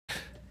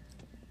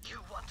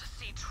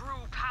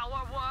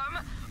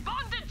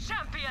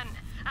again.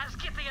 As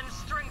Scythian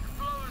strength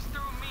flows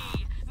through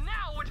me,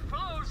 now it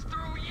flows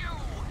through you.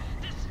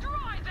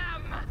 Destroy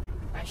them!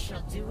 I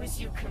shall do as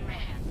you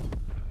command.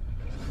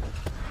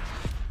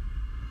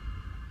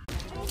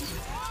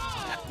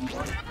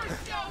 Whatever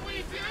shall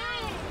we do?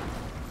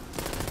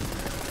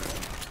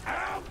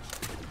 Out!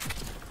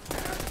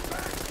 And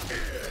back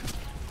in!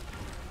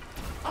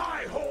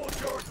 I hold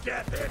your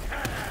death in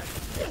hand!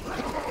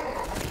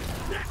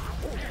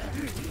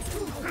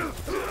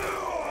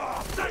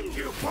 Thank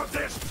you for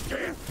this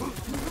gift!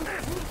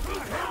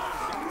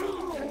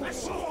 The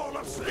soul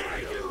of Slayer!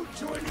 You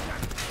joining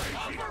that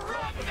crazy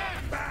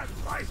bad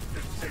life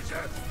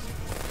decision!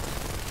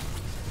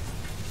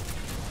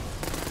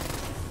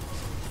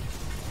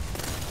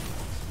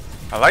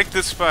 I like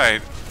this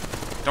fight.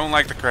 Don't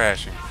like the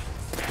crashing.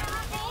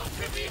 Terrible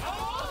to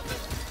behold!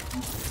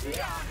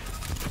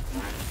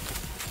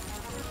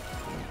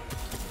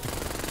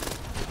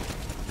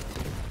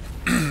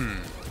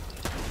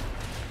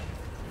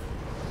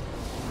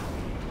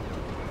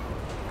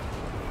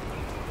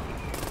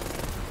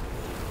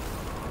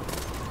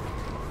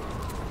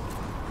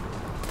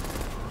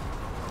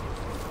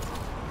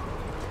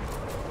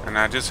 And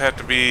I just have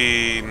to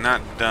be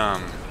not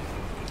dumb.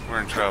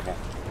 We're in trouble.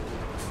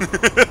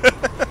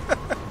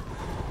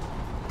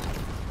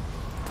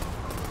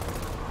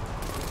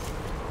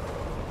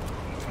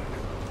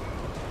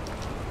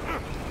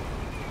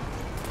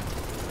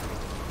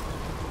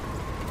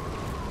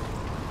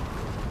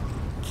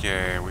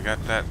 Okay, we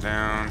got that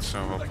down,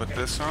 so we'll put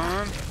this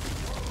on.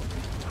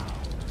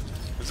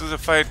 This is a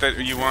fight that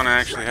you want to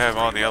actually have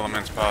all the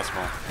elements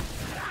possible.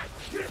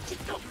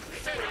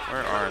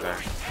 Where are they?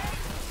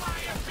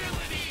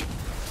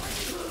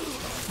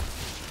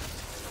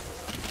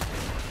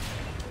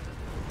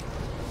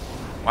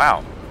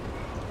 Wow.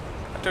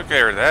 I took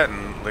care of that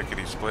in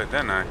lickety-split,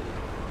 didn't I?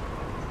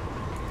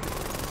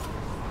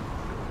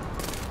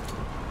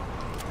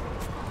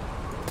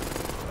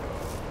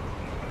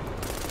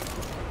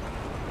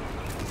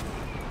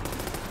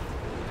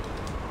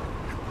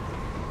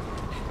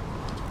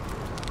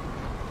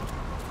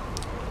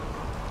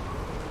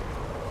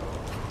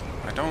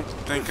 I don't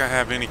think I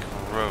have any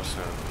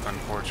corrosive,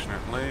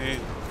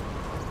 unfortunately.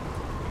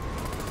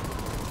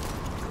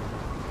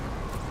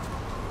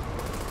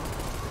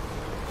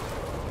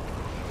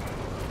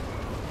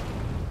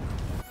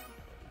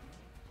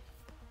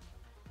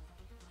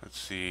 Let's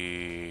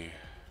see.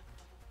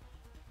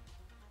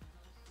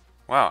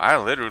 Wow, I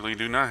literally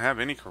do not have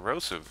any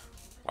corrosive.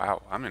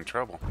 Wow, I'm in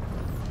trouble.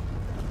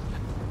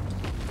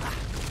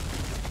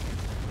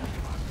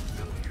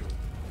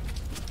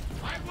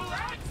 I will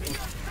add to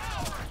your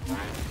power!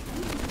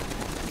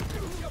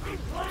 You'll be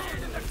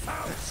playing in the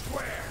town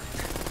square!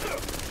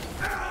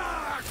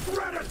 Ah!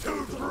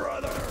 Gratitude,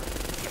 brother!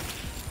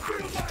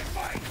 Feel my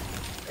fight!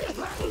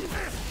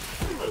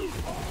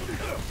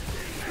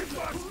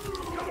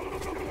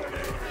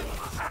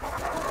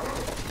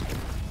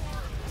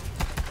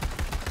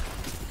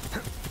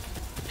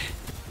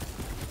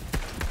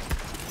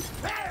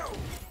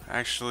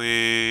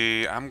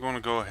 Actually, I'm going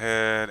to go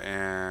ahead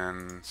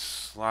and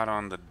slot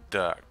on the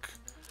duck.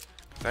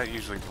 That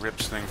usually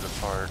rips things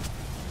apart.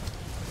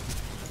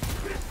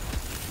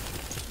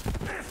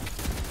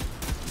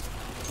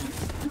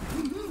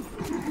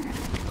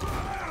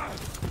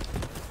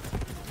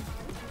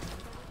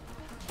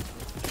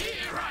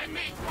 Here I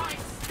make my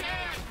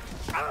stand!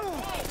 Oh,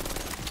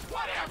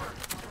 whatever!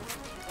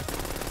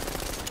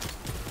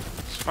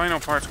 This final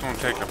part's going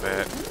to take a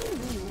bit.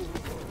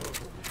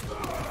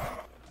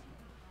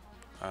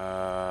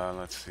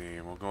 Let's see.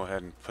 We'll go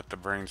ahead and put the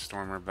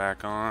Brainstormer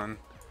back on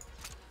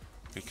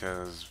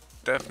because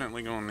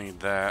definitely gonna need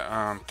that.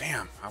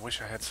 Damn, I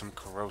wish I had some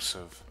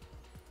corrosive.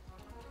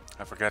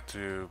 I forgot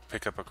to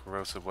pick up a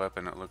corrosive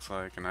weapon, it looks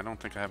like, and I don't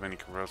think I have any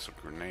corrosive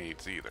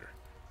grenades either.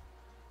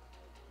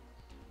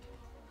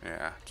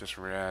 Yeah, just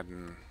rad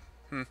and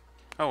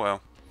oh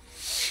well.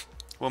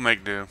 We'll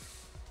make do.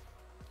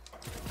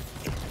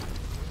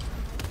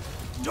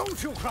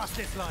 Don't you cross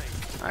this line!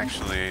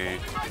 Actually,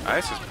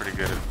 Ice is pretty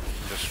good at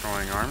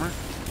destroying armor.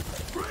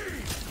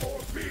 Freeze or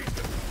be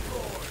destroyed!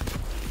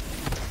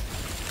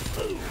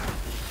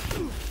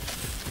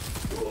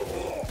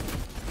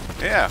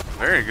 Yeah,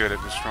 very good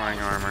at destroying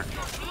armor.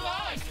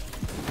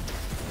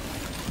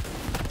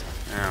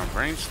 Now,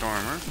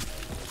 Brainstormer.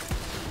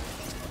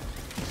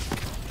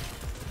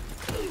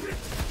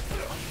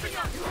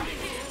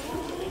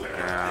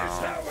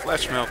 Now,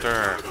 Flesh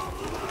Melter.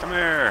 Come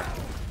here.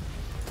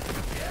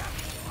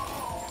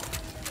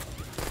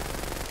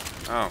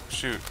 Oh,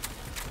 shoot.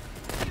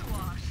 You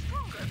are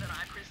stronger than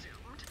I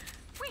presumed.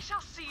 We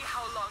shall see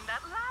how long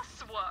that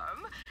lasts,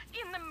 worm.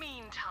 In the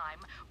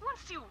meantime,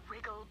 once you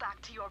wriggle back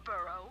to your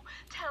burrow,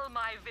 tell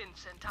my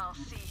Vincent I'll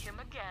see him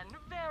again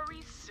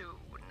very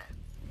soon.